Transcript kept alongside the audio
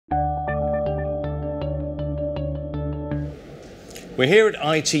We're here at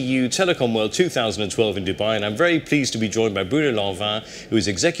ITU Telecom World 2012 in Dubai, and I'm very pleased to be joined by Bruno Lanvin, who is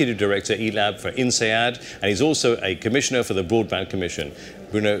Executive Director eLab for INSEAD, and he's also a Commissioner for the Broadband Commission.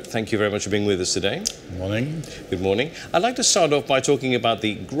 Bruno, thank you very much for being with us today. Good morning. Good morning. I'd like to start off by talking about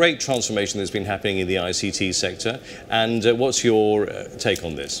the great transformation that's been happening in the ICT sector, and what's your take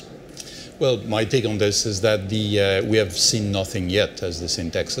on this? Well, my take on this is that we have seen nothing yet, as they say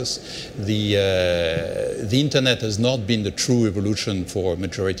in Texas. The internet has not been the true evolution for a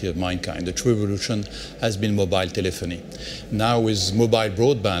majority of mankind. The true evolution has been mobile telephony. Now with mobile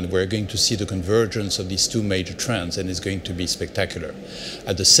broadband, we're going to see the convergence of these two major trends, and it's going to be spectacular.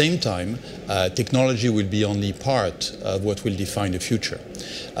 At the same time, technology will be only part of what will define the future.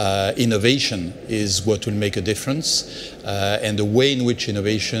 Innovation is what will make a difference, and the way in which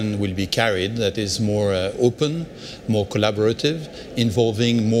innovation will be carried, that is more open, more collaborative,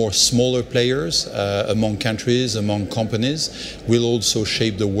 involving more smaller players among countries, among companies, will also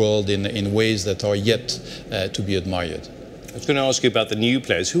shape the world in ways that are yet to be admired. I was going to ask you about the new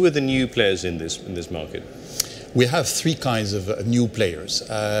players. Who are the new players in this market? We have three kinds of new players.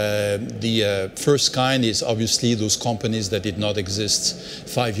 The first kind is obviously those companies that did not exist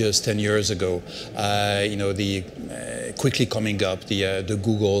 5 years, 10 years ago. Quickly coming up, the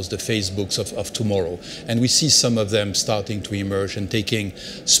Googles, the Facebooks of tomorrow. And we see some of them starting to emerge and taking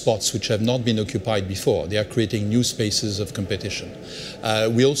spots which have not been occupied before. They are creating new spaces of competition.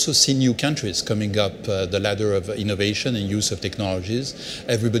 We also see new countries coming up the ladder of innovation and use of technologies.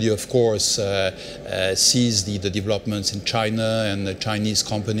 Everybody, of course, sees the developments in China and the Chinese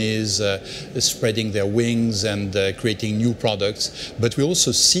companies spreading their wings and creating new products. But we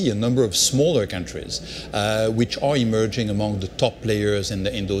also see a number of smaller countries which are emerging among the top players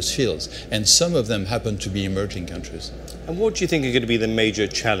in those fields. And some of them happen to be emerging countries. And what do you think are going to be the major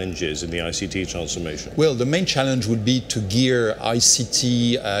challenges in the ICT transformation? Well, the main challenge would be to gear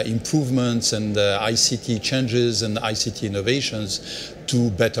ICT improvements and ICT changes and ICT innovations to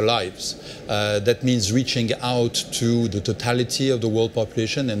better lives. That means reaching out to the totality of the world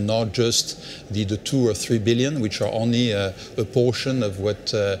population and not just the 2 or 3 billion, which are only a portion of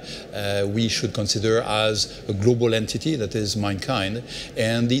what we should consider as a global entity that is mankind.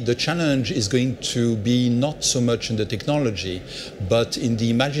 And the challenge is going to be not so much in the technology, but in the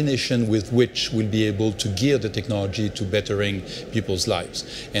imagination with which we'll be able to gear the technology to bettering people's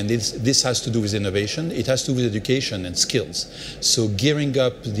lives. And this has to do with innovation. It has to do with education and skills. So gearing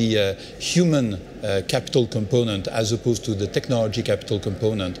up the human capital component as opposed to the technology capital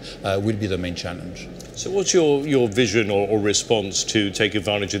component will be the main challenge. So what's your vision or response to take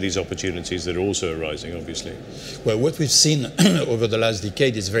advantage of these opportunities that are also arising, obviously? Well, what we've seen over the last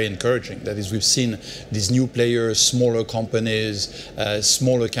decade is very encouraging. That is, we've seen these new players, smaller companies,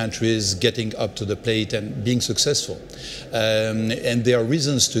 smaller countries getting up to the plate and being successful. And there are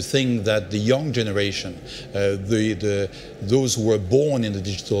reasons to think that the young generation, those who were born in the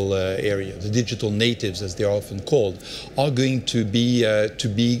digital area, the digital natives as they are often called, are going to be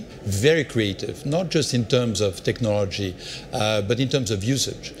very creative, not just in terms of technology, but in terms of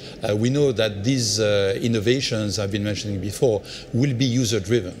usage. We know that these innovations I've been mentioning before will be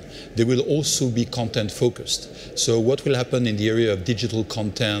user-driven. They will also be content-focused. So what will happen in the area of digital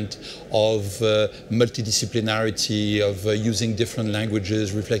content, of multidisciplinarity, of using different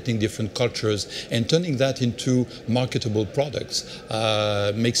languages, reflecting different cultures, and turning that into marketable products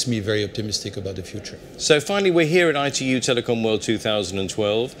makes me very optimistic about the future. So finally, we're here at ITU Telecom World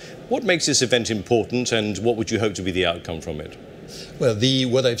 2012. What makes this event important, and what would you hope to be the outcome from it? Well,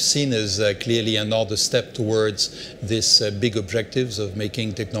 what I've seen is clearly another step towards this big objectives of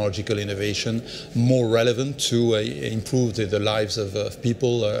making technological innovation more relevant to improve the lives of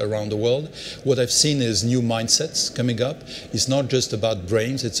people around the world. What I've seen is new mindsets coming up. It's not just about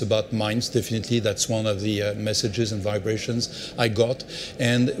brains, it's about minds, definitely. That's one of the messages and vibrations I got.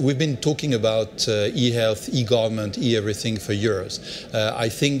 And we've been talking about e-health, e-government, e-everything for years. I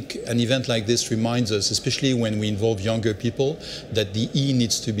think an event like this reminds us, especially when we involve younger people, that the E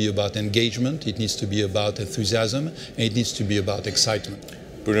needs to be about engagement, it needs to be about enthusiasm, and it needs to be about excitement.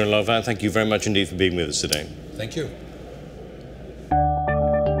 Bruno Lanvin, thank you very much indeed for being with us today. Thank you.